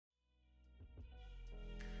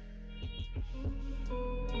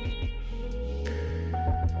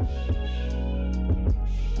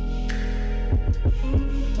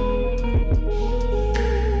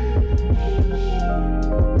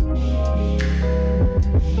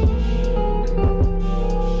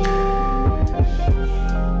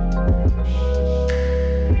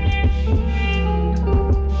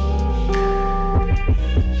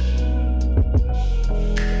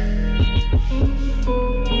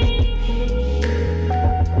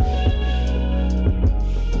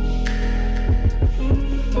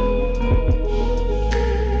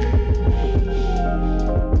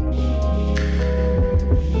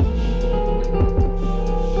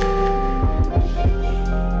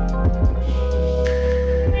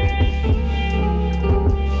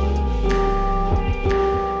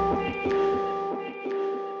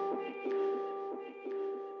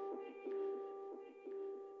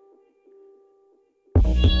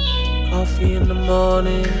Coffee in the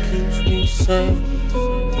morning keeps me sane.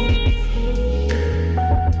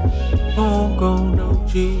 Homegrown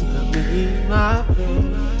OG, help me eat my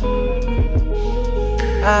pain.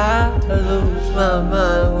 I lose my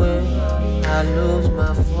mind when I lose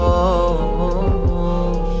my phone.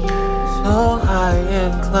 So high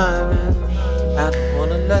and climbing, I don't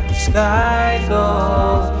wanna let the sky go.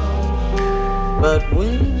 But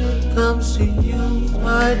when it comes to you,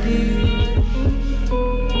 my dear,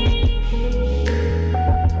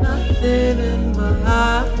 nothing in my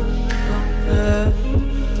life compares.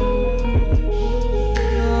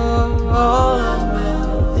 You're all I'm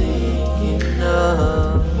ever thinking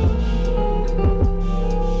of.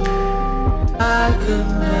 I could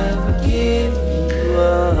never give you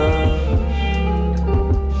up.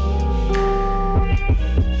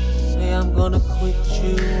 Say I'm gonna quit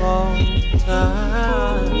you all the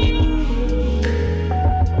time,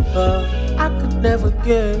 but I could never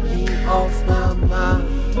get you off my mind.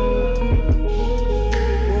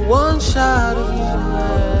 One shot of you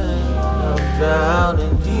and I'm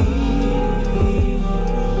drowning deep.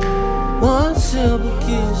 One simple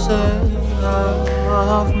kiss and I'm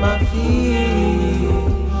off my feet.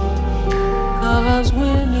 'Cause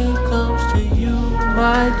when it comes to you,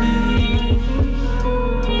 my dear,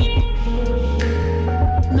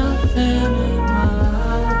 nothing in my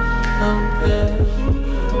life compares.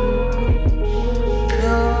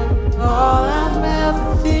 You're all I'm ever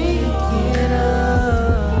thinking of.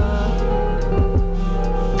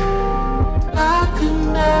 I could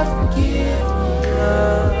never give you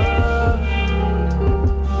up.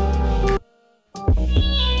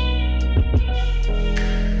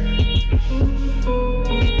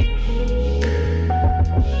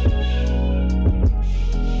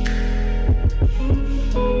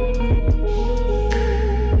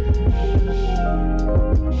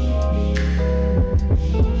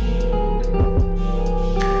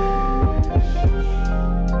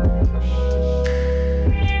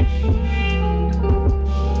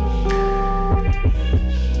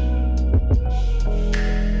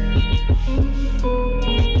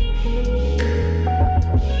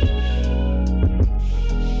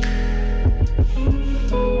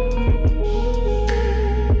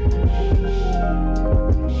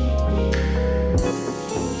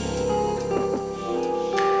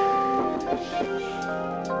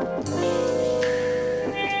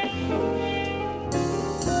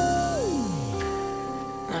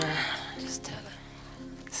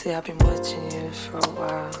 See, I've been watching you for a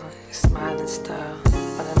while, your smiling style.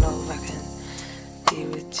 Wanna know if I can be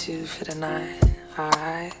with you for the night,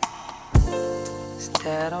 alright? Is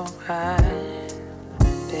that alright,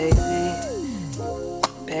 baby,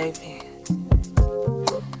 baby?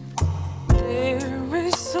 There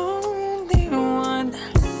is only one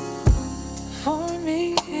for me.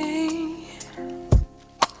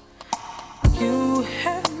 You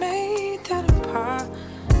have made that a possibility.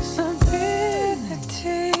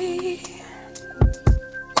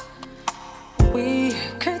 We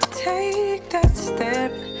could take that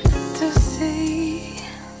step to see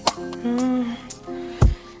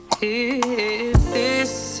if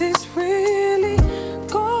this is really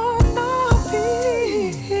gonna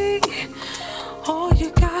be. All you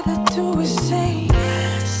gotta do is say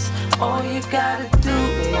yes. All you gotta do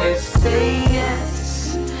is say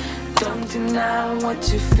yes. Don't deny what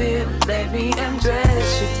you feel. Let me undress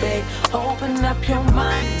you, babe. Open up your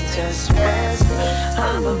mind and just rest.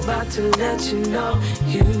 I'm about to let you know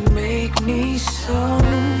you make me so.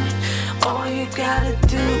 All you gotta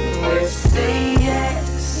do is say yes.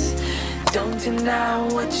 Don't deny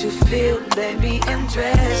what you feel. Let me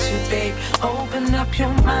undress you, babe. Open up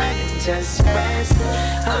your mind and just rest.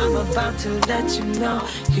 I'm about to let you know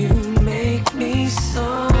you make me so,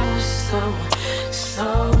 so,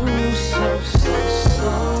 so, so, so,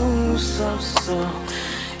 so, so, so.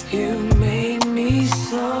 You made me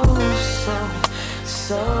so, so,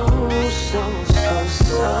 so, so, so,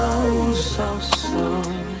 so, so, so.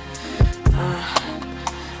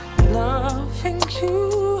 Loving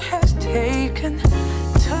you has taken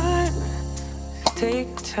time,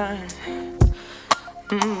 take time.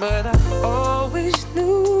 But I always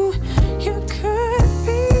knew you could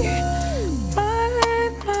be mine.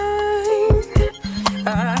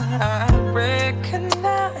 I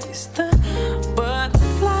recognize the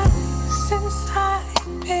butterflies inside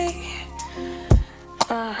me.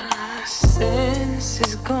 Sense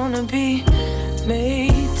is gonna be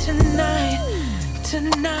made tonight.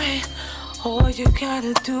 All you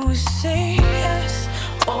gotta do is say yes.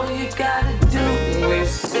 All you gotta do is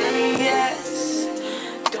say yes.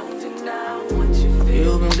 Don't deny what you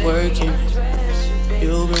feel.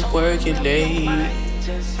 You've been working late.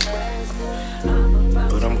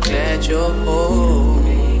 but I'm glad you're home.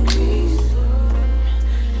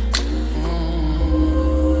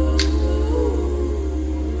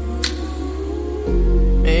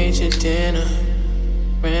 Made your dinner,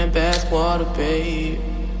 ran bath water, babe.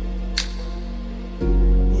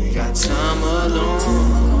 We got time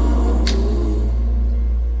alone.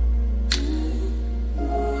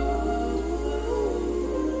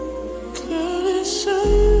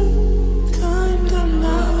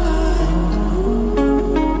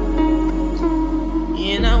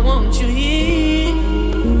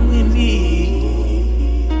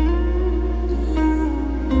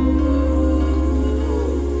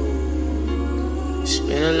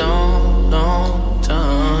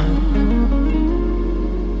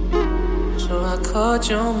 Called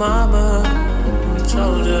your mama,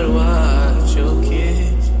 told her to watch your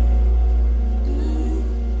kids.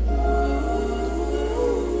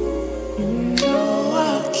 You know I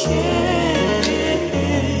can.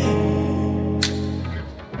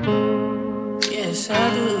 Yes, I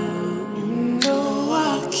do. You know I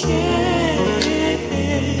can.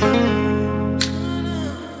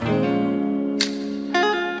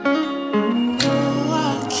 You know I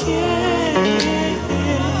can.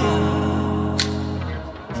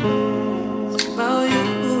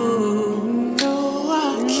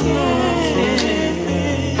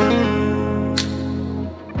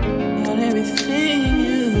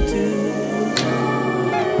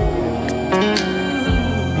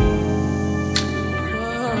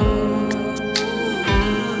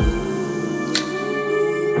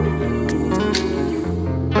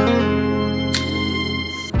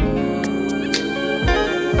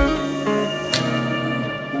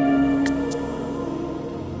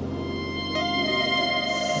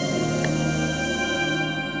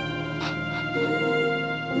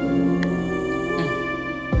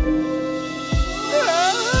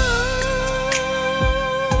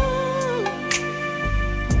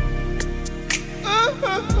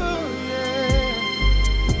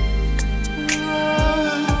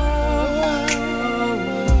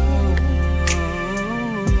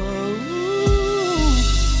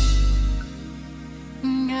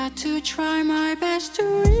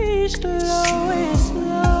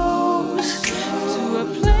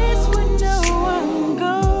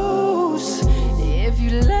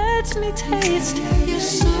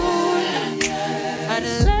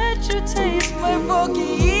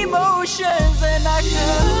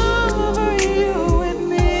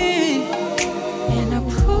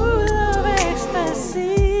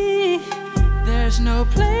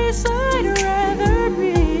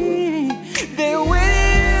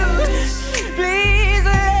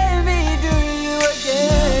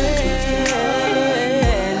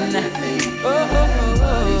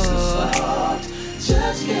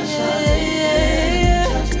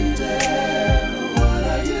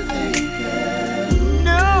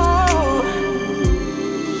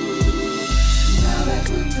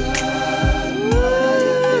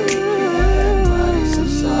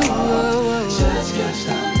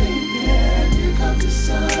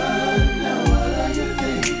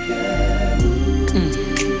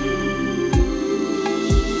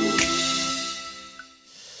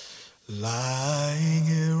 Lying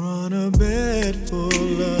here on a bed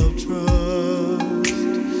full of trust,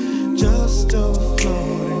 just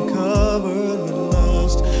afloat and covered with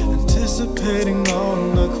lust, anticipating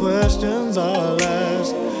on the questions I'll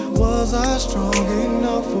ask. Was I strong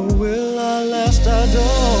enough or will I last? I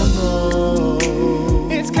don't know.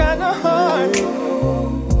 It's kinda hard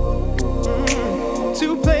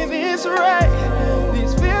to play this right.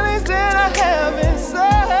 These feelings that I have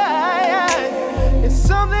inside, it's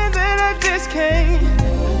something that I just can't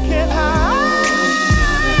hide.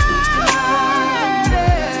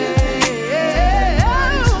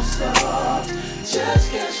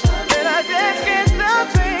 And I just can't stop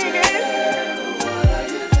thinking.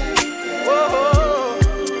 Whoa.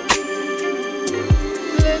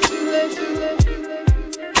 Let you.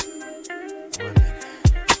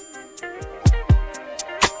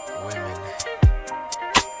 Women.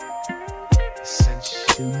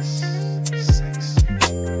 Sensuous. Sexy.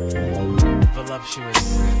 Voluptuous.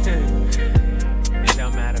 It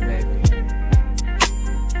don't matter, baby.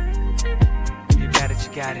 You got it,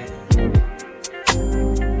 you got it.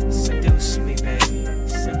 Seduce me, baby.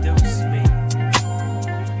 Seduce me.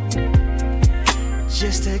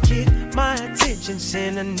 Just to get my attention,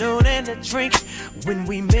 send a note and a drink. When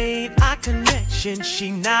we made our connection,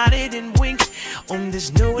 she nodded and winked. On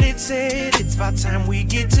this note it said, it's about time we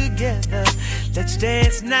get together. Let's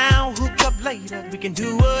dance now, hook up later, we can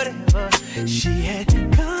do whatever. She had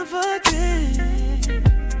confidence,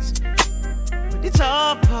 but it's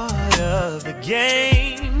all part of of the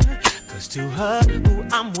game. Cause to her, who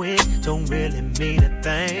I'm with don't really mean a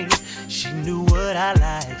thing. She knew what I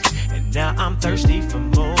liked, and now I'm thirsty for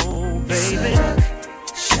more, baby.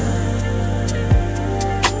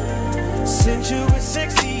 Sensuous,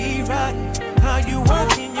 sexy, right? How you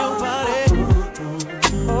working your body?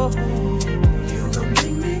 Oh, you gon'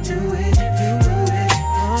 make me do it, do it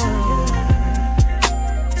to you.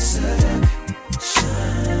 Seduction.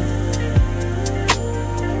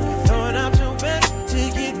 You're throwing out your best to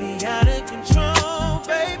get me out of control,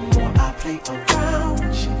 baby. While I play around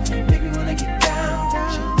with you, make me wanna get down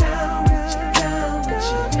with you, down with you, down with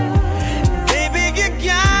you. Baby, you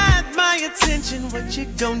got my attention. What you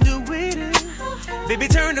gon' do with it? Baby,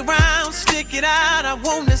 turn around, stick it out, I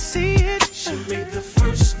wanna see it. She made the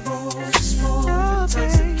first move, smooth,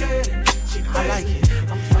 intoxicated. I like it.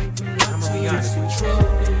 I'm fighting not to lose control.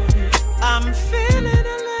 I'm feeling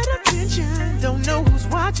a little tension, don't know who's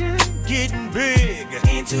watching. Getting big,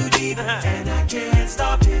 in too deep, and I can't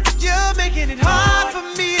stop it. You're making it hard for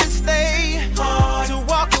me to stay, hard to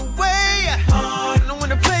walk away, hard. I don't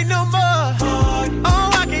wanna play no more, hard.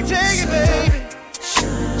 Oh, I can't take it, baby.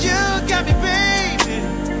 You got me, baby.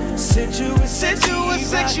 Sensuous, sexual,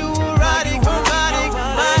 erotic, erotic,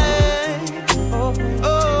 oh,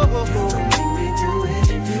 oh, oh. Make me do it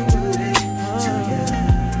to you.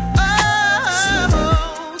 Oh,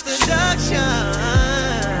 seduction.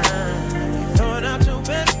 You're throwing out your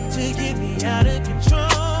best to get me out of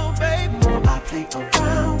control, baby. I play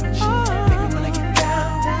around with you, make me wanna get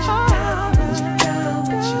down with you, down with you, down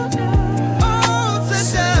with you. Oh,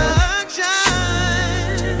 seduction.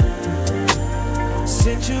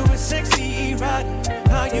 Sensuous, sexy, erotic.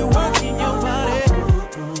 How you working your body?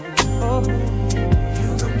 Oh, you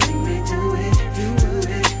gon' make me do it to you.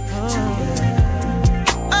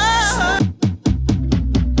 Oh,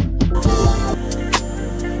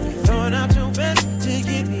 you're throwing out your best to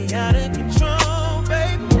get me out of control,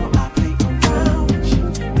 baby. I play around with you,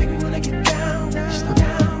 make me wanna get down with you,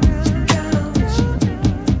 down with you, down with you.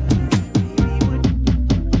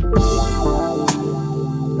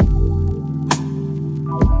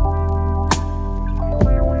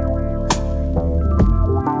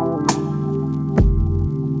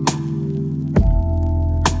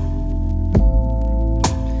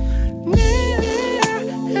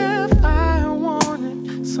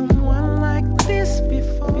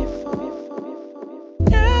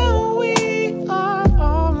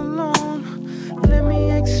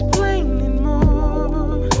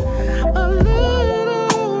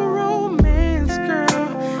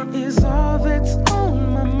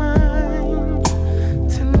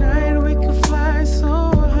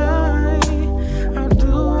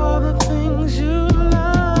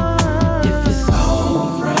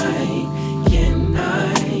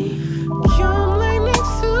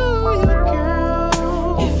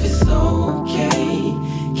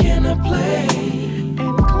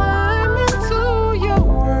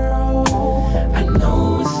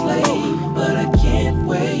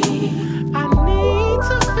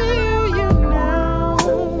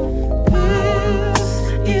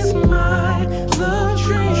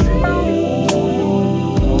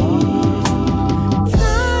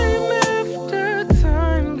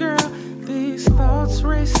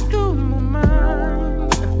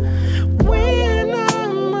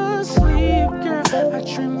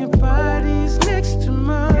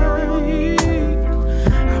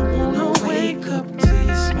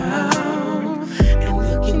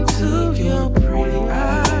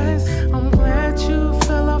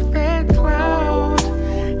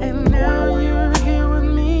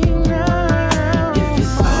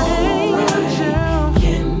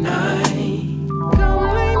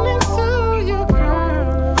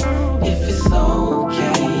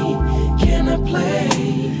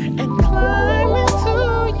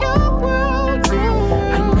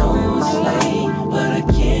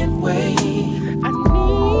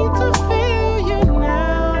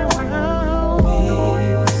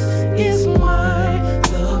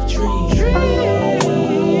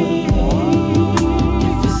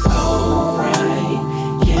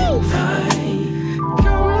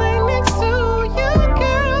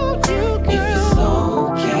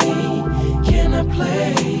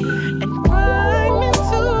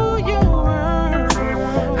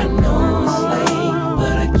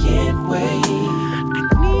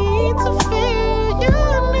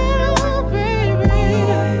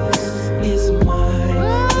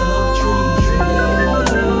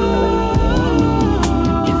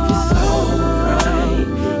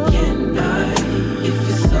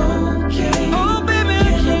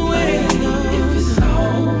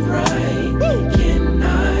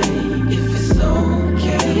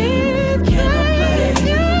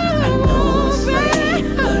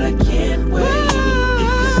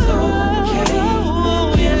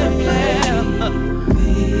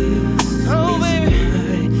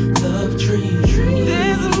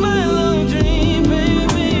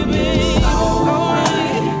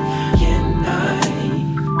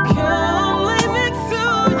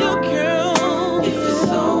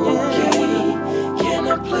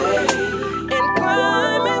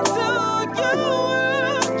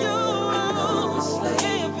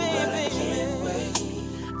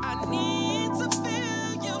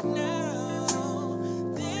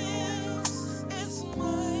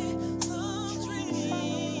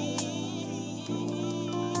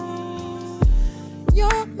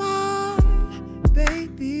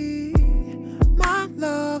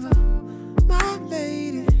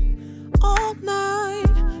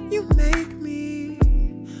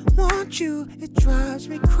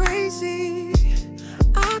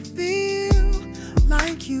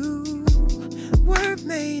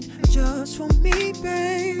 just for me,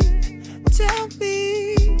 babe. Tell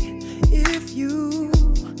me if you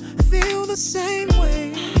feel the same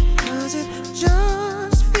way. Does it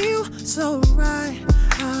just feel so right?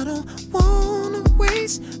 I don't wanna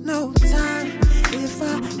waste no time. If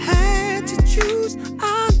I had to choose,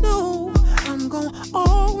 I know I'm gonna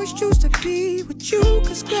always choose to be with you.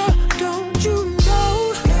 Cause girl, don't you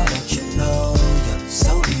know? Girl, don't you know you're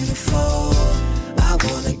so beautiful? I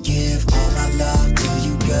wanna give all my love to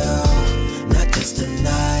you, girl. Not just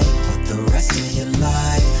tonight, but the rest of your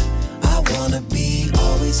life. I wanna be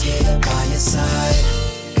always here by your side.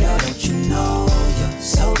 Girl, don't you know you're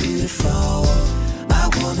so beautiful? I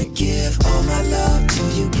wanna give all my love to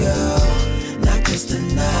you, girl. Not just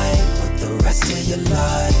tonight, but the rest of your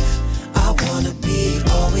life. I wanna be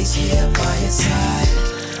always here by your side.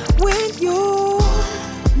 When you're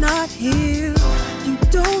not here, you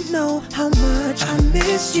don't know how much I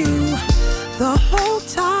miss you. The whole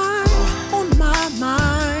time on my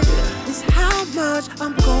mind is how much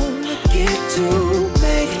I'm gonna get to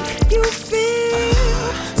make you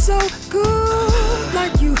feel so good.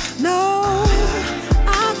 Like you know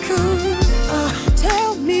I could.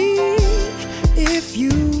 Tell me if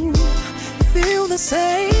you feel the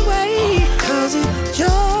same way. Cause it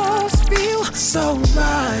just feels so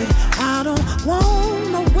right. I don't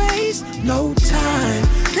wanna waste no time.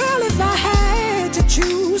 Girl, if I had to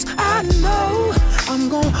choose, I know I'm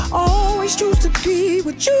gonna always choose to be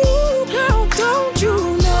with you. Girl, don't you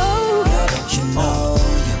know? Girl, don't you know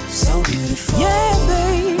you're so beautiful? Yeah,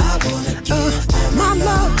 babe. I wanna give all my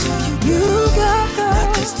love to you, girl.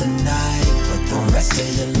 Not just tonight, but the rest of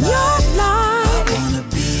your life. Your life. I wanna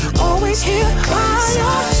be always here by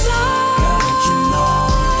your side. Girl, don't you know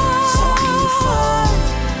you're so beautiful?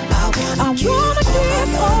 I wanna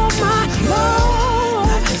give all my love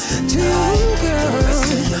not just tonight, to you, girl. The rest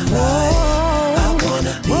of your life. I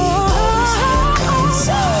wanna be always here by your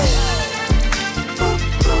side.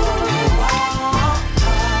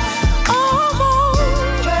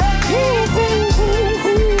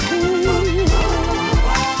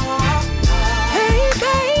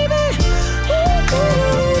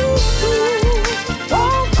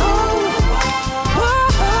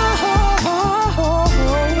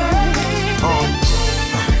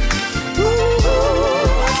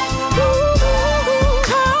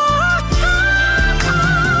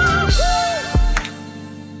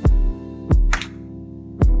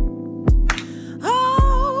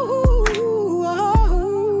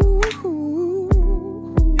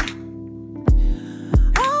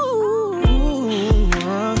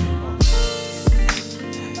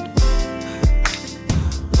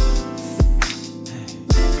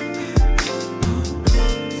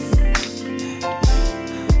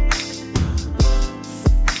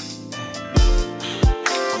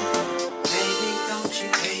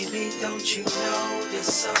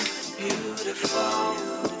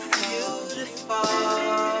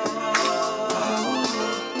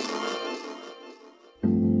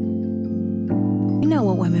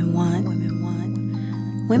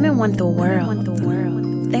 Women want the world.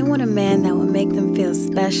 They want a man that will make them feel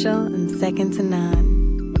special and second to none.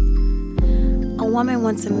 A woman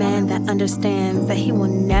wants a man that understands that he will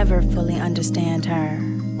never fully understand her.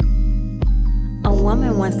 A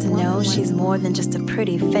woman wants to know she's more than just a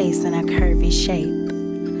pretty face and a curvy shape.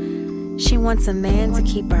 She wants a man to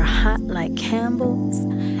keep her hot like Campbell's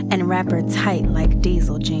and wrap her tight like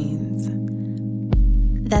Diesel jeans.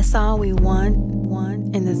 That's all we want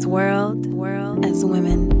in this world as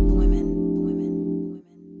women.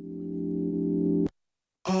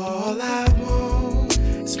 All I want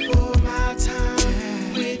is for my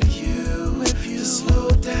time with you. To slow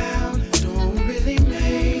down, don't really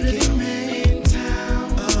make it in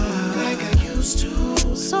town like I used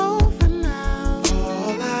to. So for now,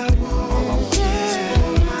 all I want is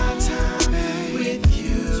for my time with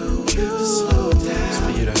you. To slow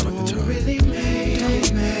down, don't really make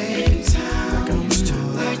it in town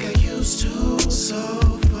like I used to. So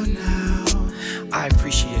for now, I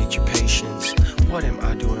appreciate your patience. What am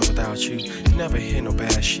I doing without you? Never hear no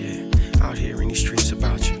bad shit out here in these streets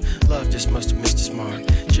about you. Love just must have missed its mark.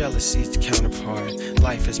 Jealousy's the counterpart.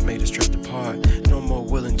 Life has made us drift apart. No more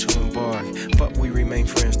willing to embark, but we remain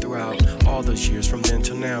friends throughout all those years from then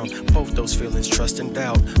till now. Both those feelings, trust and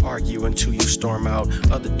doubt, argue until you storm out.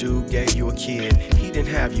 Other dude gave you a kid. He didn't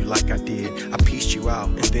have you like I did. I pieced you out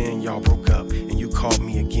and then y'all broke up and you called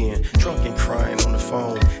me again, drunk and crying on the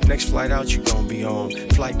phone. Next flight out you gon' be on.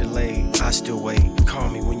 Flight delayed, I still wait. Call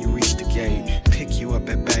me when you reach the gate. Pick you up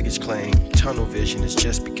at baggage claim. Tunnel vision has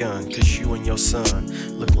just begun, cause you and your son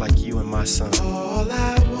look like you and my son. all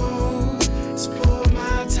I want is for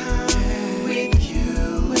my time with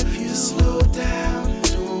you.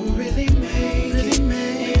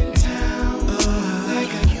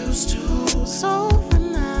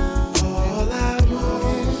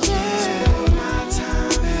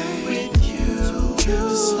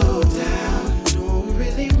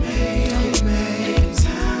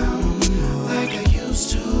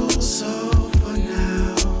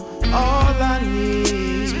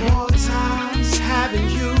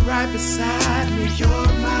 right beside me. You're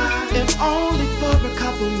mine, if only for a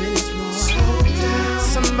couple minutes more. Slow down.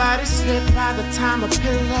 Somebody slip by the time a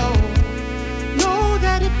pillow. Know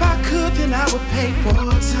that if I could, then I would pay for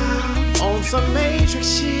time on some matrix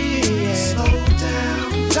shit. Slow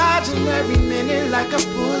down, dodging every minute like a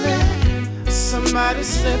bullet. Somebody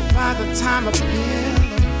slip by the time a pillow.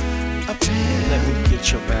 Let me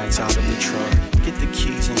get your bags out of the trunk. Get the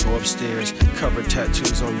keys and go upstairs. Cover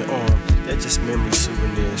tattoos on your arm. They're just memory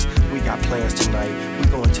souvenirs. We got plans tonight. We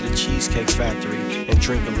going to the Cheesecake Factory and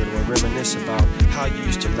drink a little and reminisce about how you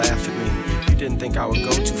used to laugh at me. You didn't think I would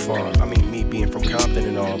go too far. I mean, me being from Compton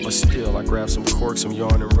and all, but still, I grabbed some corks, some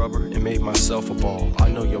yarn and rubber, and made myself a ball. I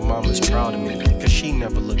know your mama's proud of me, cause she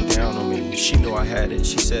never looked down on me. She knew I had it.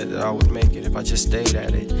 She said that I would make it if I just stayed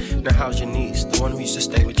at it. Now how's your niece? The one who used to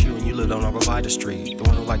stay with you and you lived on Arvada Street. The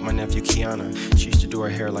one who liked my nephew Kiana. She used to do her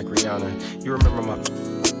hair like Rihanna. You remember my...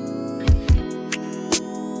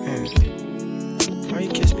 Man, why you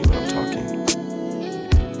kiss me when I'm talking?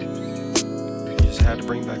 You just had to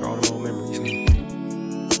bring back all the old memories.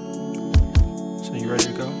 So you ready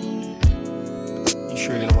to go? You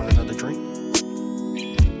sure you don't want another drink?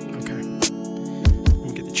 Okay. Let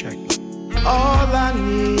me get the check. All I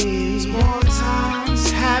need is more time.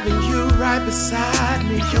 Having you right beside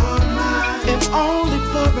me. You're mine, if only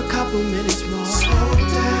for a couple minutes more. Slow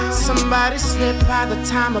down. Somebody slip by the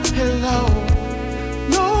time a pillow.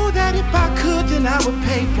 Know that if I could, then I would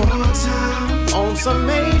pay for time on some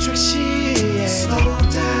matrix shit. Slow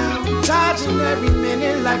down, dodging every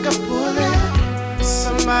minute like a bullet.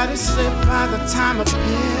 Somebody slip by the time a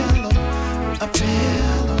pillow, a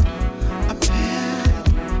pillow, a pillow.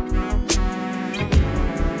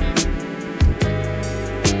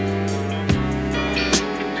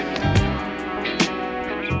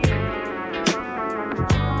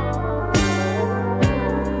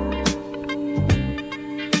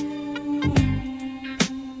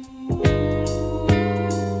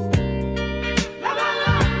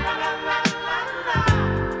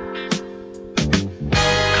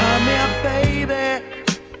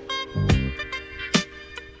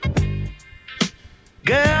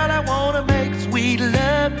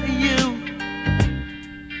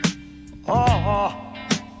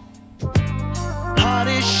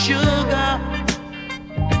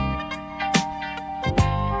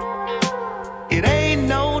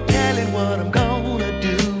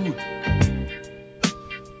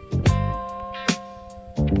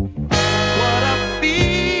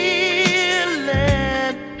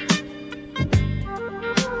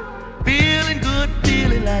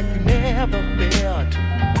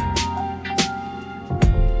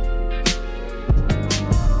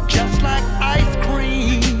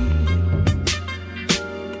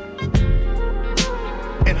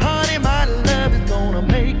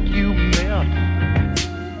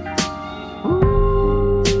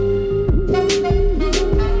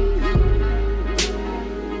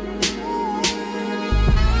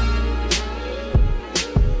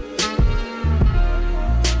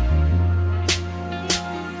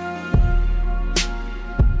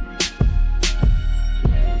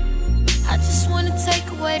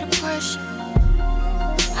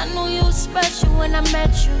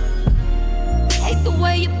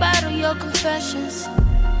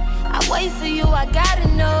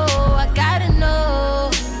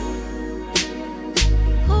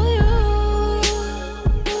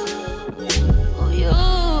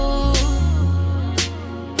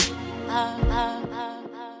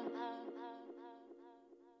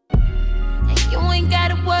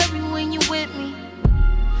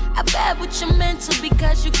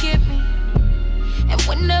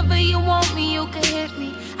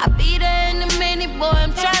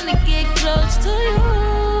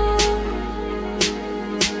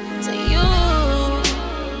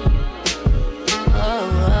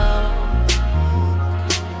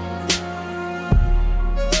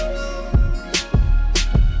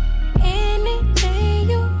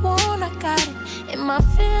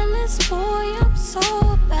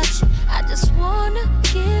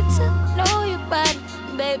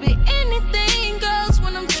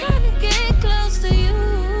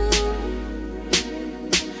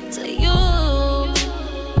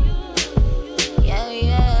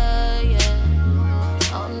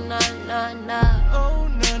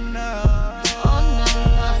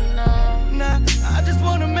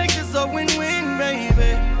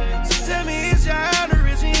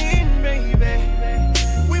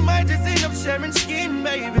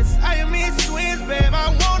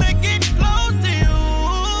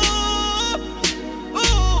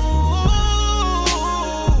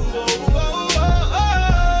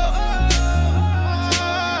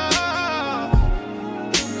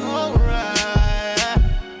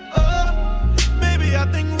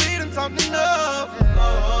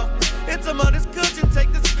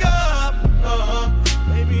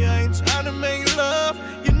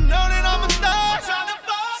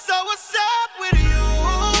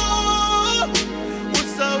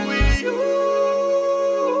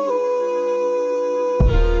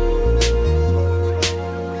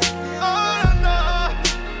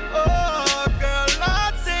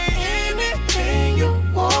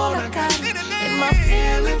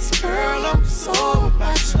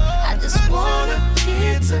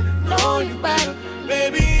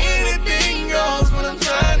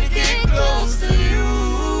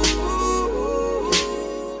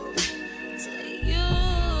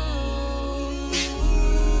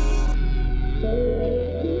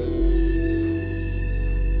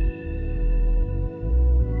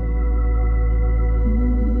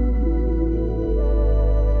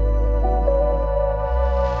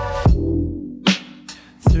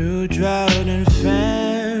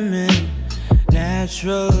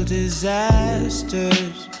 natural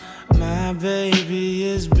disasters. My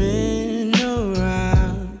baby has been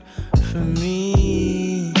around for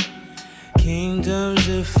me. Kingdoms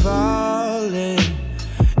are falling,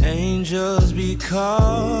 angels be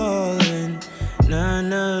calling.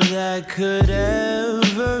 None of that could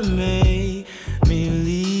ever make me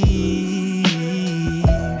leave,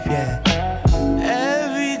 yeah.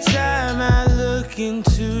 Every time I look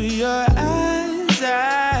into your eyes,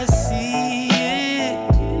 I see it.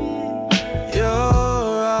 You're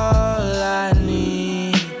all I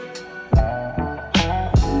need.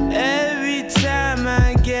 Every time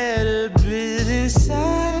I get a bit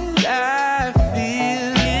inside, I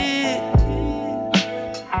feel it.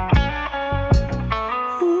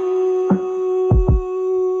 Ooh,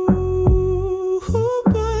 who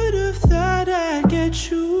would have thought I'd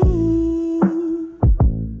get you?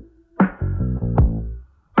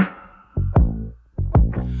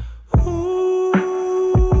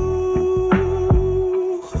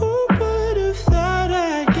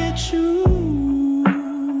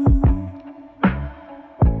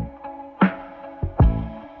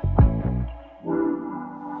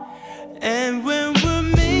 And when we're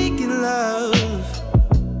making love,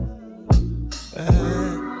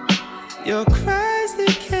 your cries,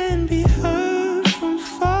 they can be heard from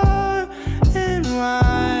far and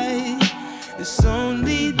wide. It's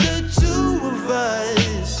only the two of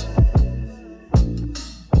us.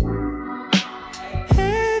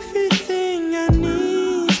 Everything I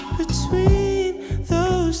need between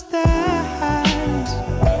those thighs.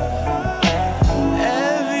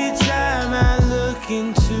 Every time I look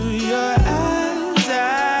into your eyes,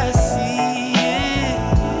 I see it.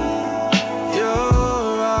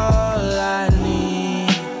 You're all I need.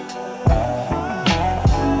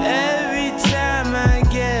 Every time I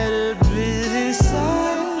get a bit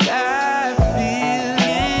inside, I feel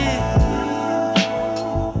it.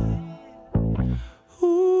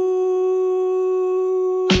 Ooh,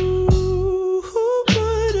 who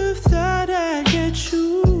would have thought I'd get you?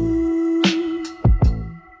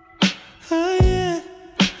 Oh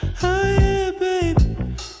yeah, babe.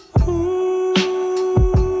 Ooh,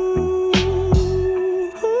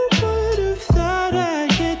 who would have thought I'd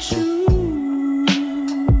get you?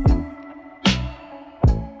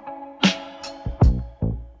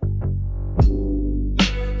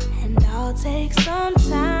 And I'll take some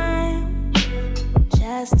time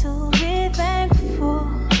just to be thankful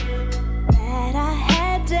that I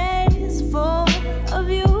had days full of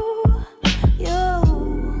you,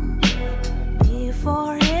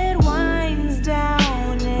 before it winds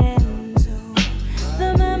down into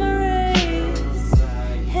the memories.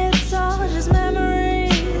 It's all just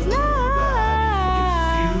memories now.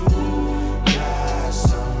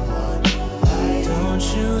 Don't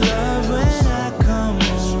you love when I come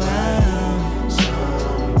around?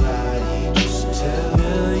 Somebody just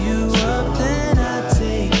fill you up, then I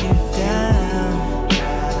take you down.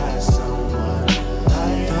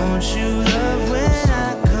 Don't you love when I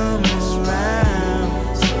come around?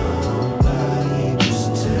 Somebody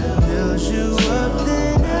just build you up,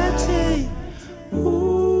 then I take.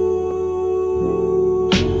 Ooh,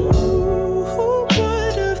 who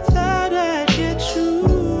would have thought I'd get you?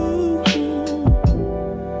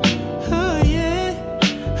 Oh yeah,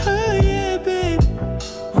 babe.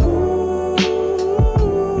 Ooh,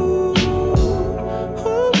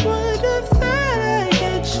 who would have thought I'd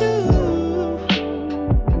get you?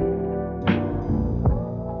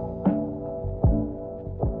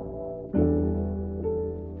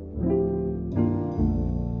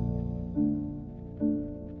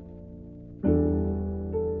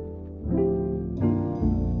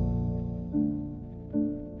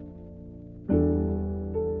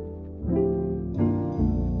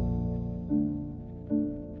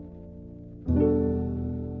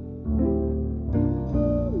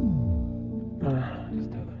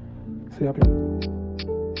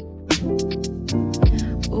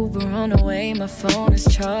 Uber on the way, my phone is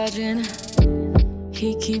charging.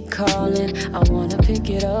 He keep calling, I wanna pick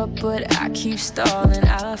it up, but I keep stalling.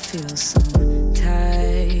 I feel some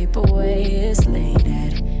type of way, it's late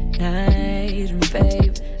at night. And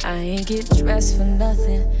babe, I ain't get dressed for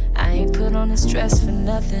nothing, I ain't put on this dress for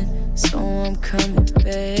nothing. So I'm coming,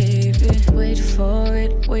 baby. Wait for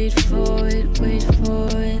it, wait for it, wait for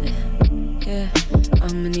it. Yeah,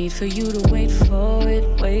 I'ma need for you to wait for it,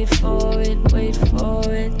 wait for it, wait for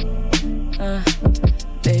it.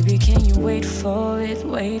 Baby, can you wait for it,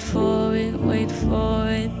 wait for it, wait for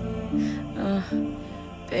it.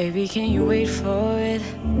 Baby, can you wait for it,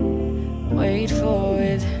 wait for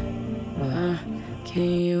it. Can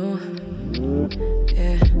you?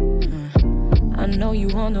 Yeah. I know you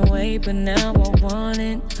on the way, but now I want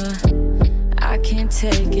it. I can't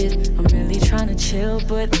take it. I'm really trying to chill,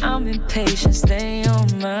 but I'm impatient. Stay on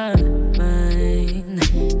my mind.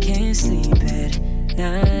 Can't sleep at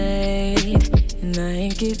night, and I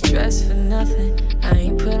ain't get dressed for nothing. I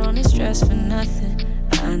ain't put on this dress for nothing.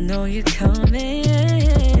 I know you're coming.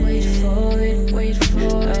 Wait for it, wait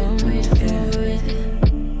for it, wait for it.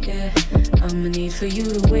 Yeah, I'ma need for you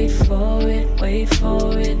to wait for it, wait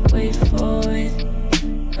for it, wait for it.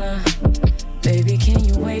 Baby, can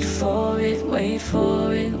you wait for it, wait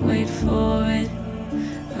for it, wait for it?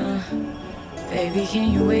 Baby,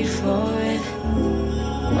 can you wait for it,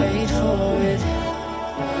 wait for it?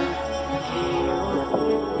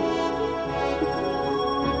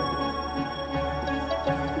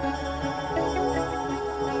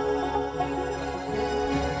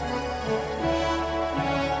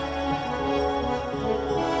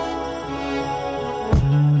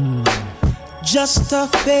 Just a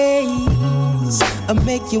phase, I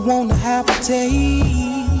make you wanna have a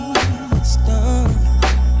taste.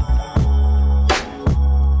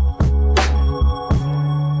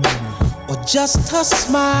 Or just a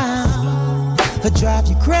smile, I drive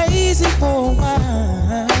you crazy for a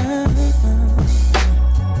while.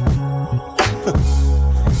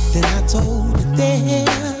 Then I told her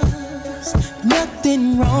there's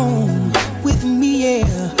nothing wrong with me,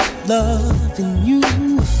 yeah, loving you.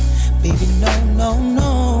 Baby, no, no,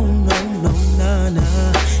 no, no, no, nah,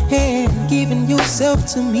 nah. And giving yourself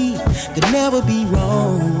to me could never be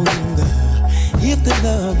wrong. If the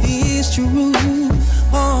love is true,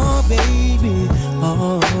 oh, baby,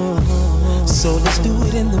 oh. So let's do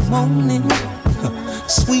it in the morning,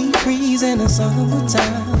 sweet breeze in the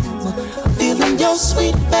summertime. Feeling your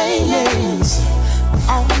sweet face,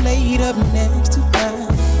 all laid up next to mine.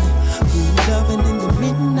 Good loving in the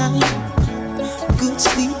midnight. Good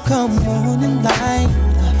sleep come morning light.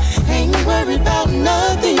 Ain't worried about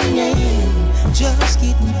nothing, yeah. Just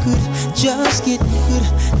getting good, just getting good,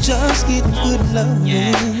 just getting good love.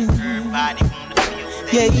 Yeah, everybody wanna feel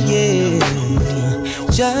that. Yeah, yeah.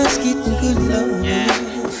 Just getting good love. Yeah,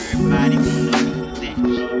 everybody wanna feel that.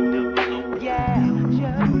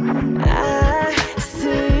 I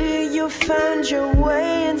see you found your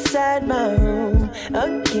way inside my room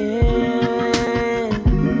again,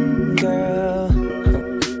 girl.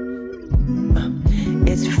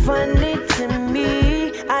 It's funny to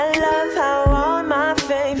me, I love how all my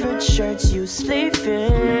favorite shirts you sleep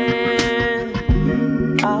in.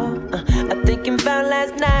 Oh, I'm thinking about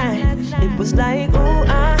last night. It was like, ooh,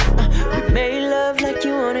 we made love like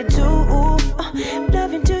you wanted to. Ooh,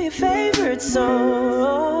 loving to your favorite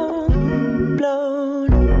song. Blown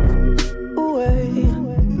away.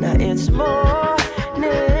 Now it's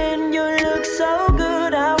morning, you look so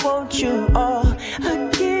good, I want you all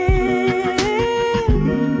again,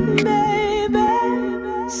 baby.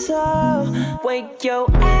 So wake your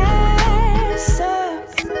ass up,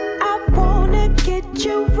 I wanna get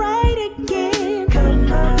you right again.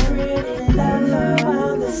 Come on, pretty lover,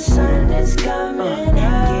 while the sun is coming.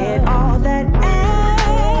 Get all that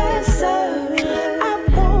ass up, I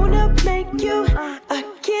wanna make you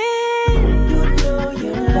again. You know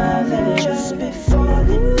you love it just before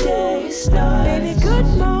the day starts. Baby, good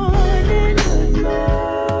morning, good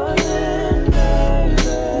morning, baby.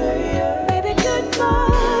 Baby, good morning.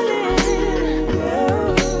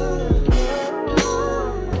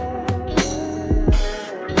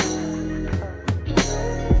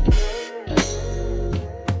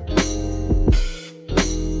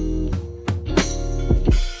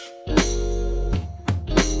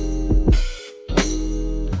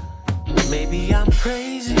 Maybe I'm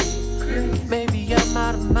crazy, maybe I'm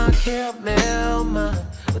out of my caramel mind.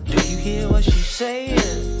 But do you hear what she's saying?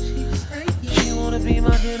 She wanna be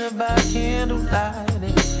my dinner by candlelight,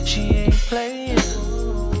 and she ain't playing.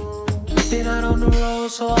 Been out on the road,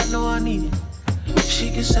 so I know I need it. She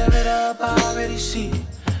can serve it up, I already see it.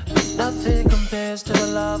 But nothing compares to the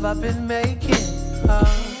love I've been making.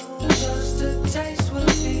 Just a taste will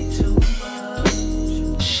be too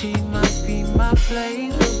much. She might be my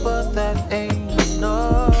flavor, but that ain't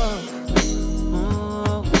enough.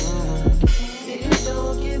 It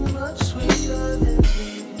don't get much sweeter than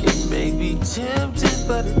this. It may be tempting,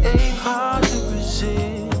 but it ain't hard to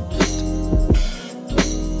resist.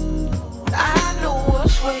 I know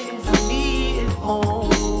what's waiting for me at home.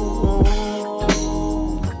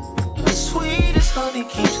 The sweetest honey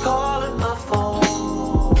keeps calling my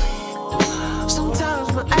phone.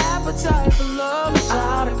 Sometimes my appetite for love is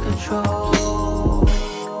out of control,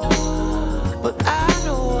 but I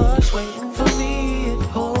know what's waiting for me at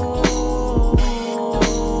home.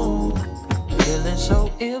 Feeling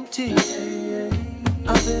so empty.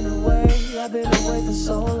 been away for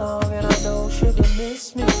so long, and I know she'll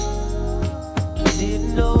miss me.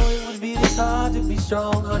 Didn't know it would be this hard to be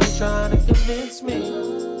strong, honey, trying to convince me.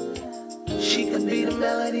 She could be the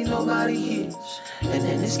melody nobody hears, and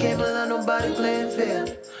in this game of love nobody playing fair.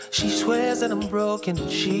 She swears that I'm broken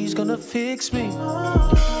and she's gonna fix me,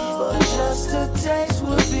 but just a taste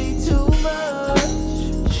would be too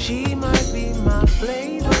much. She might be my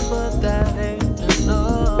flavor, but that ain't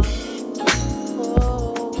enough.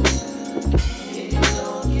 Oh, it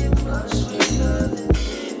don't get much sweeter than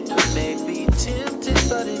this. Maybe tempted,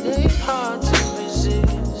 but it ain't hard to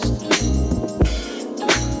resist.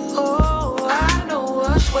 Oh, I know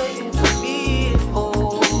what's waiting for me.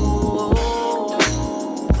 Oh,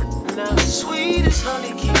 now the sweetest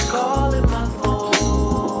honey keeps calling my phone.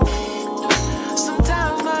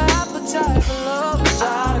 Sometimes my appetite for love is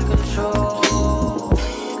out of control,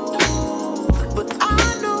 but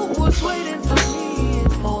I know what's waiting for me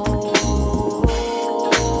at home.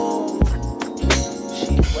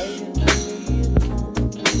 She's waiting for me at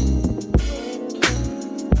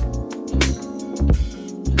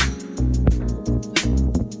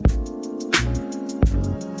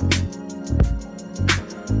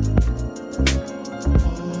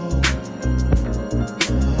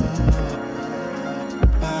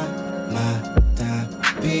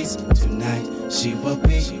tonight. She will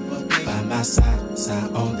be by my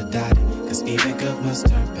side on the dot. Cause even good ones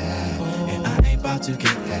turn bad, and I ain't about to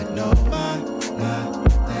get that. No, my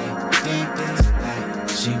lady tonight.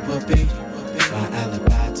 She will be my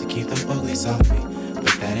alibi to keep them uglies off me.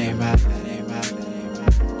 But that ain't right.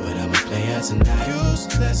 But I'ma play her tonight.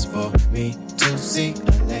 Useless for me to see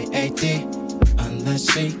a lady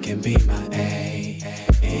unless she can be my A-N-G-L.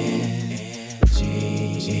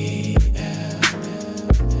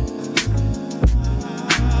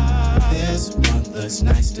 This one looks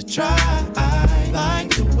nice to try. I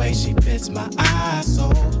like the way she fits my eyes.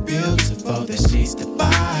 So beautiful that she's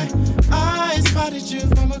divine. I spotted you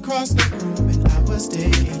from across the room and I was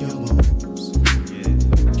digging your moves.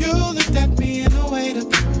 You looked at me in a way to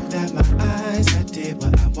prove that my eyes had did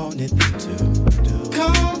what I wanted them to do.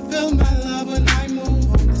 Come feel my love when I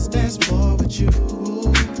move on this dance floor with you.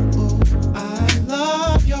 I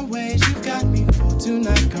love your ways, you got me for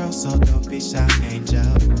tonight, girl, so don't be shy, angel.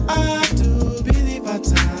 I do believe our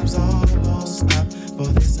time's almost up for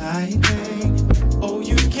this high thing. Oh,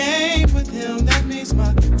 you came with him, that means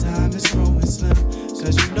my time is growing slim.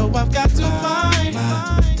 Cause you know I've got to find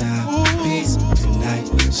my timepiece tonight.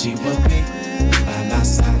 She will be by my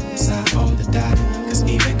side on the dot. Cause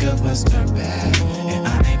even good ones turn bad, and I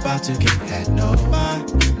ain't about to get that. No, my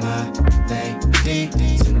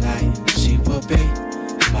lady tonight. She will be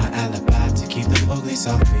my alibi to keep the uglies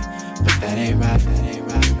off me. But that ain't right.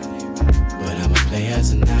 But I'ma play her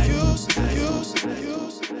tonight.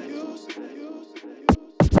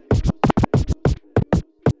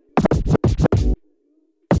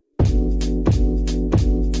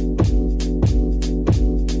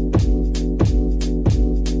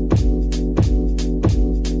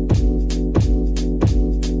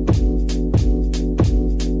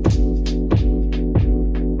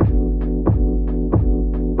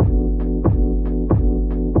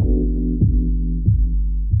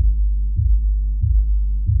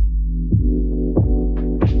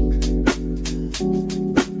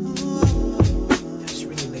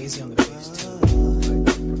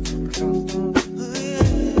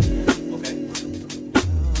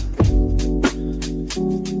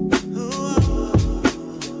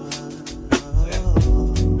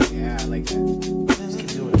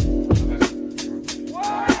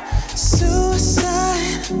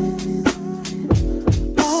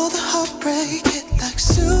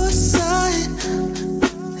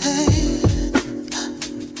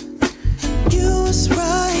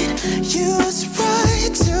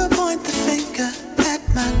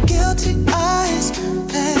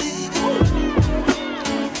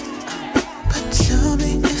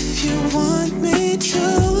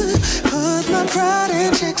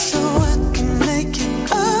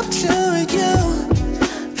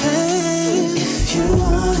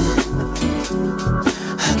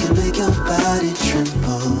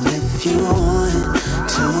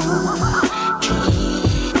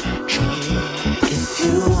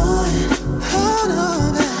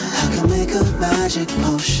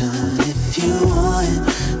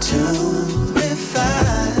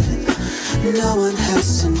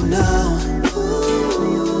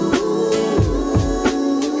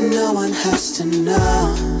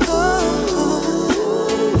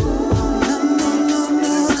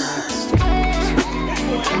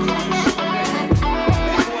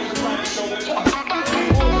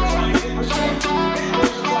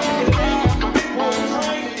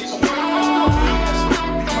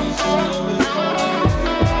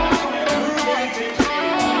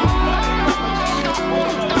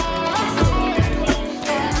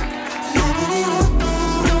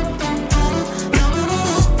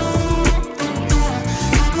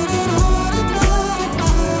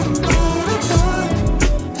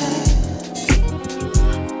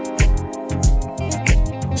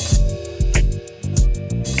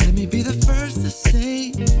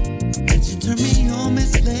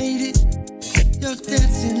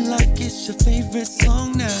 What's your favorite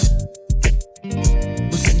song now?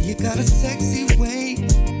 Well, see, you got a sexy way.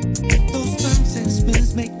 Those turns and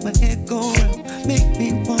spins make my head go round. Make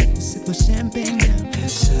me want to sip my champagne now and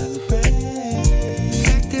celebrate. The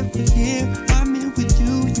fact that we're here, I'm here with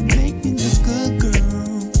you. You make me look good,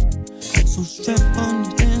 girl. So strap on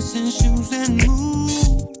your dancing shoes and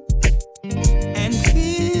move. And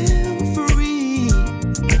feel free.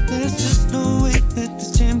 There's just no way that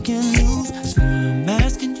this jam can lose. So I'm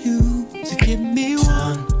asking you to give me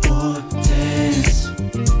one more dance.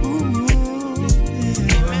 Ooh, yeah. Give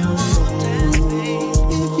me one more dance, baby.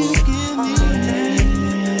 If you give me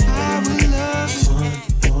that, I will love you.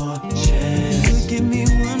 One more chance. You give me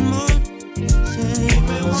one more chance. Give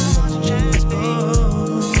me one more chance, baby.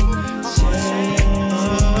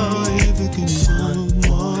 If you give me one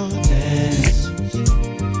more dance.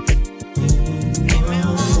 Give me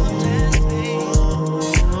one more dance, baby.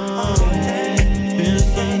 Been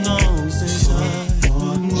so long since I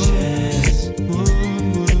one chance. One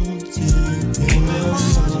more chance. Give me one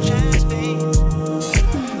more chance, baby.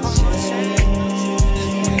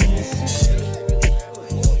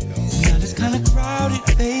 Now it's kinda crowded,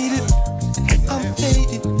 faded. I'm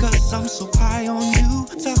faded, cause I'm so high on you.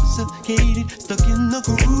 Intoxicated, stuck in the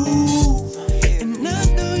groove. And I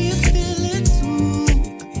know you feel it too.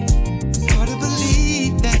 It's hard to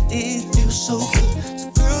believe that it feels so good. So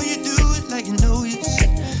girl, you do it like you know you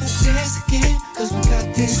should. Dance again, cause we got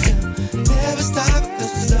this now. Never stop,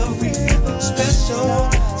 cause the love we feel special.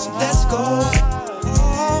 So let's go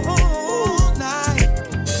all night.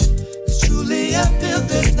 Cause truly I feel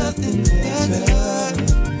there's nothing better.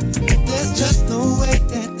 There's just no way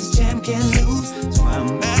that this jam can lose. So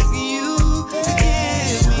I'm asking you to give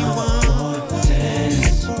me one more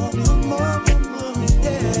dance. One more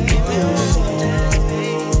dance. Give me one more dance,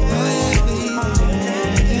 baby. Oh, yeah, baby.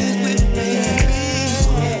 Dance with me, baby.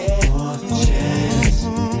 One more chance.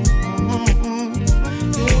 Give me one more chance,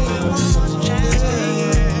 baby. Give me one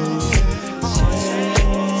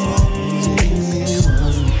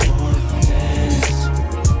more dance.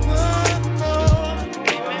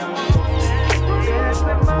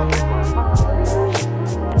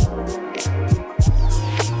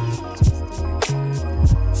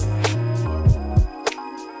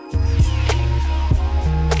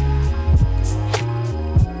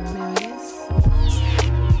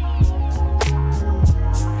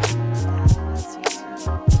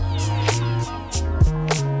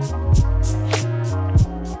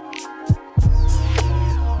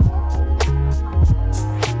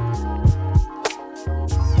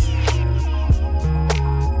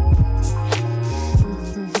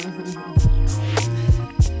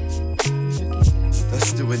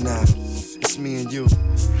 Let's do it now. It's me and you.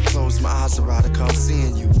 Close my eyes around to come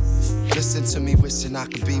seeing you. Listen to me, wishing I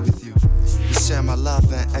could be with you. To share my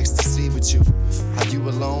love and ecstasy with you. Are you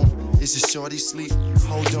alone? Is your shorty sleep?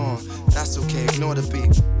 Hold on, that's okay, ignore the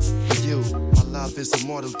beat. For you, my love is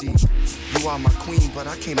immortal deep. You are my queen, but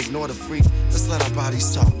I can't ignore the freak. Let's let our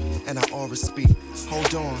bodies talk and our aura speak.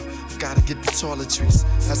 Hold on, gotta get the toiletries.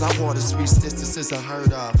 As our waters reach distances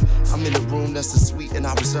unheard of. I'm in a room that's a sweet and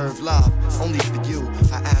I reserve love. Only for you,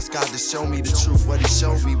 I ask God to show me the truth. What he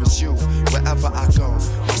showed me was you. Wherever I go,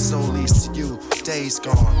 my soul leads to you. Days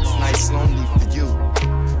gone, nights lonely for you.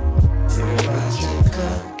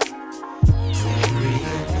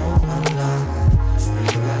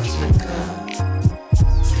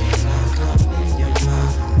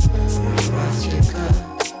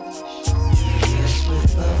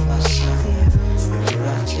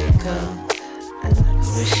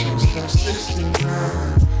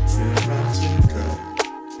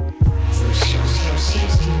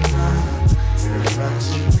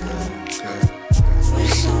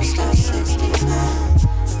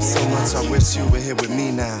 So much I wish you were here with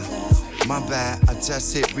me now. My bad, I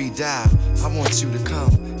just hit redial. I want you to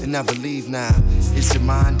come and never leave now. Is your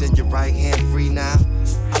mind and your right hand free now?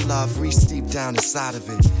 I love reach deep down inside of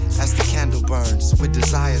it. As the candle burns with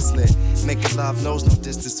desires lit. Making love knows no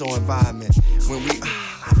distance or environment. When we,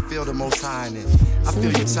 I feel the most high in it. I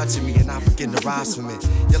feel you touching me and I begin to rise from it.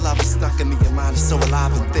 Your love is stuck in me, your mind is so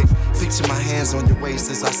alive and thick. Picture my hands on your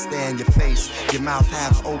waist as I stare in your face. Your mouth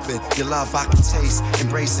half open, your love I can taste.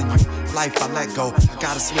 Embracing you, life I let go. I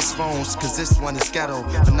gotta switch phones, cause this one is ghetto.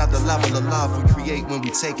 Another level of love we create when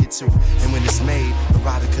we take it to. And when it's made,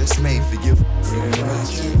 erotica is made for you.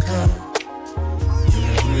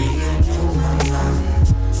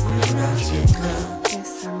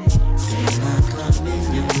 Yes, I'm in.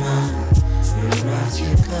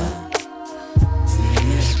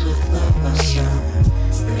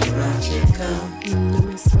 No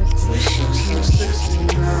me sueltes.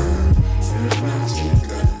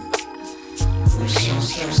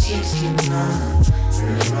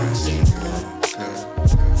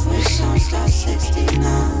 69.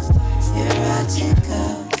 You're erotica,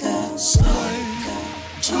 Slave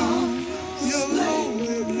to your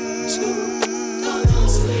loneliness.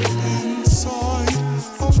 Inside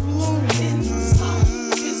of loneliness.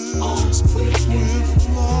 With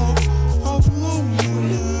love of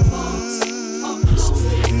loneliness.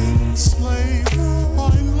 Enslaved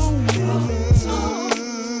by loneliness.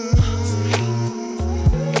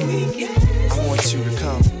 I want you to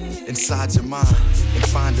come inside your mind and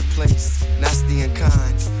find a place nasty and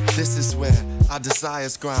kind. This is where our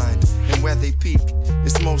desires grind, and where they peak,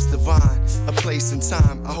 it's most divine. A place and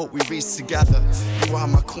time, I hope we reach together. You are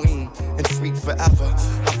my queen and freak forever.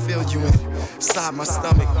 I feel you inside my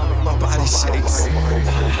stomach, my body shakes.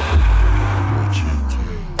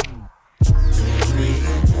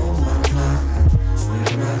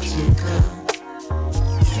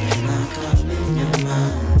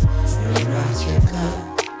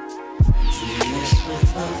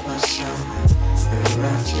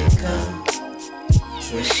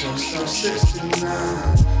 We're so 69,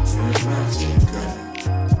 erotica.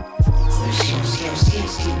 We're so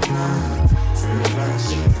 69,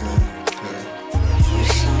 erotica.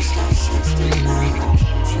 We're so 69,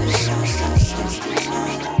 we're so 69,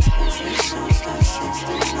 we're so 69,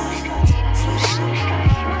 we're so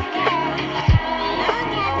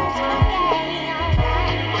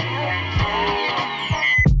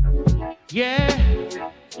Yeah,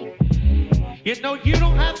 you know you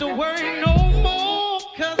don't have to worry no more,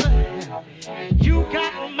 'cause you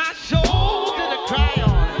got my shoulder to cry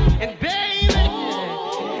on. And baby,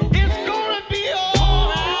 it's gonna be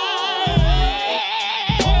alright.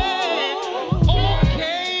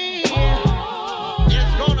 Okay,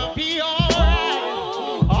 it's gonna be alright.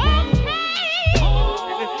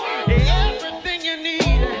 Okay, everything you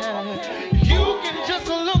need, you can just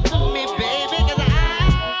look at me, baby, 'cause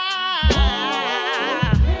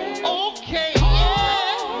okay,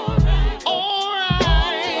 yeah,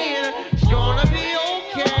 alright, it's gonna be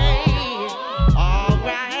okay,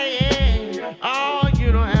 alright, yeah. Oh, you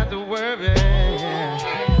don't have to worry,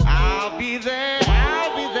 I'll be there,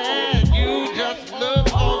 you just look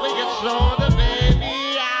over your shoulder, baby,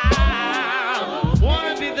 I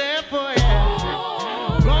wanna be there for you,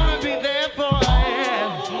 gonna be there for you,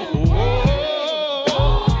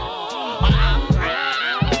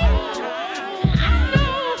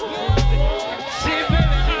 see,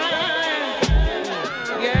 baby,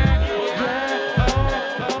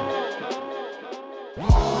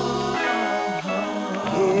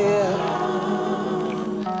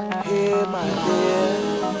 Here, my dear,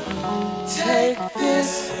 take this.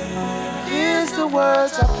 Here's the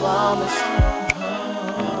words I promised you.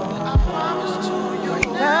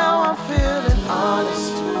 Right now I'm feeling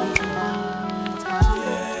honest.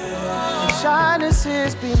 Shyness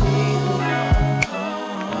is beneath me.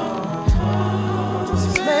 This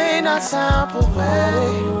may not sound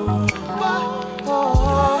poetic, but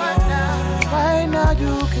right now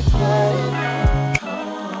you can get it.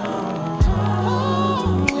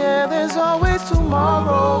 Yeah, there's always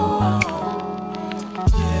tomorrow.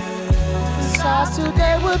 Besides,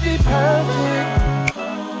 today would be perfect.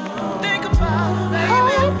 Think about it,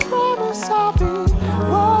 baby. I promise I'll be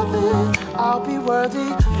worthy. I'll be worthy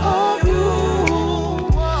of you.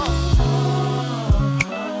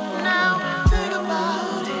 Now think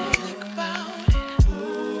about it. Think about it.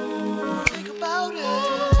 Think about it.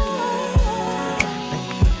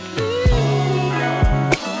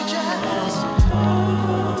 Just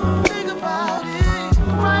think about it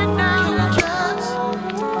right now. Just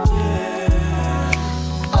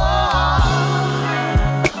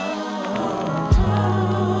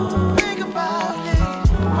think about it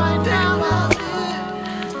right now.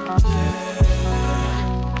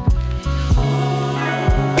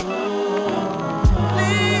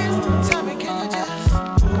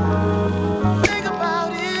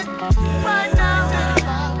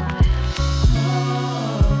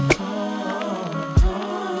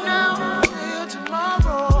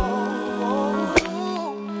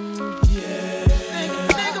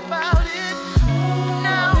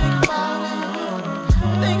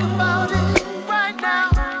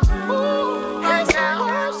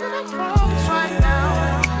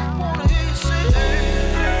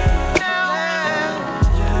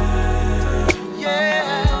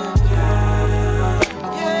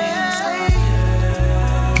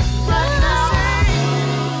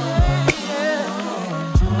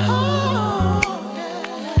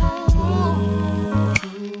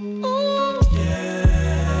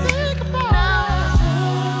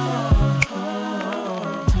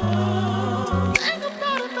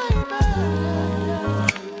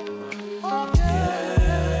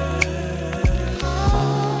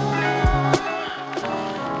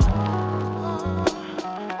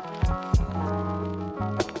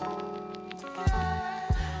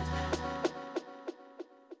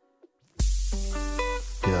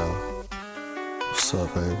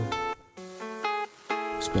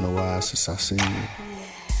 It's been a while since I seen you.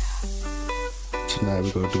 Tonight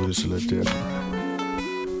we gonna do this a little different.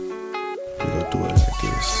 We gonna do it like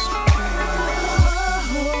this.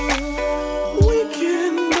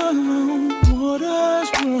 Weekend alone, waters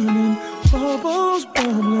running, bubbles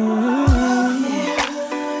bubbling.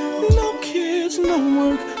 No kids, no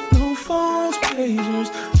work, no phones,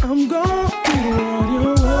 pagers. I'm gonna do all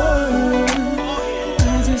your work.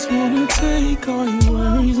 I just wanna take all your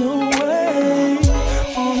worries away,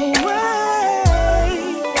 all away.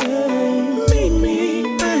 Meet me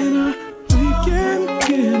in a weekend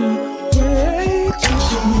getaway.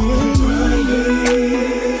 Just me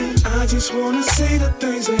and I just wanna see the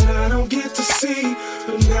things that I don't get to see.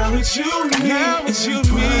 But now it's you and me. Now it's you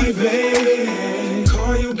and me, baby.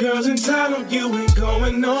 Call you girls and tell them you ain't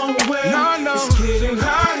going nowhere. No, no. It's getting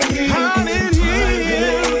hot in here. Hot in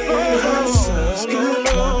here. Hot sauce, good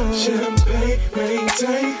love, champagne,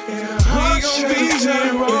 maintain, and a hot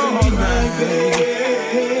champagne all night,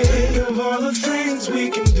 baby. Think of all the things we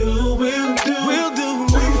can do, we'll do. When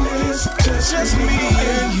it's just me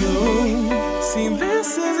and you. See,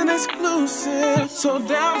 this isn't exclusive, so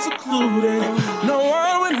down secluded. No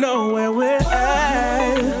one would know where we're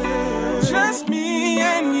at. Just me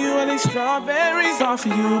and you, and these strawberries off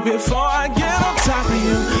of you before I get on top of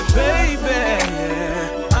you, baby.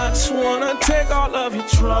 I just wanna take all of your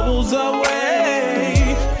troubles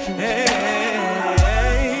away.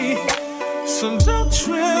 Hey. So don't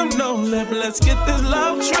trim no lip, let's get this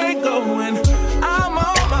love train going. I'm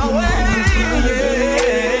on my way.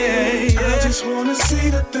 I just wanna see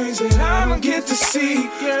the things that I don't get to see.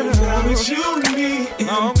 Now it's you and me.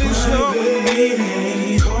 Now it's you and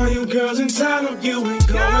me. Call you girls and tell them you ain't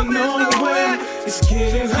going nowhere. It's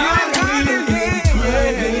getting hot in here.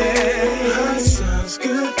 Hot sounds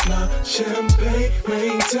good, love, champagne,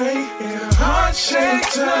 maintain, and a hot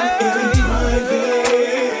champagne in my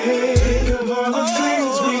bed. Think of all the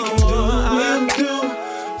things we can do, we'll do.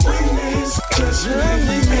 When it's just me and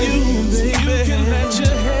you, baby. You can let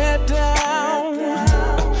your head down.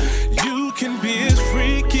 You can be as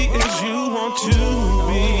freaky as you want to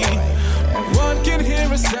be. One can hear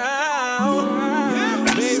a sound.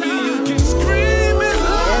 Baby, you can scream it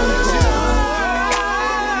loud.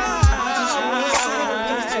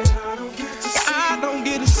 I don't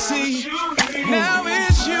get to see. Now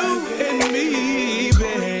it's you and me,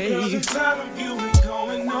 babe.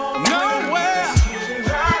 Nowhere.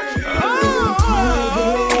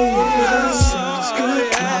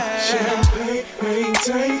 Champagne,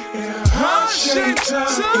 maintain, and a hot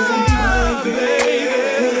champagne, baby.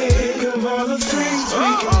 Think of all the things we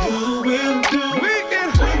can do, we'll do. We can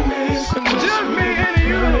just me and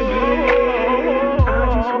you. I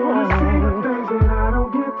just wanna see the things that I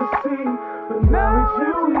don't get to see. But now it's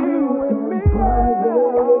you and me.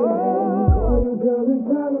 All you girls and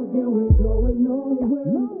tell them you ain't going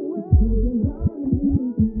nowhere.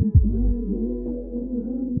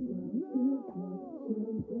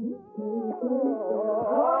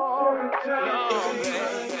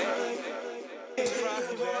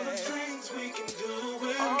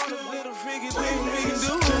 All the little freaky things we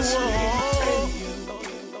can do.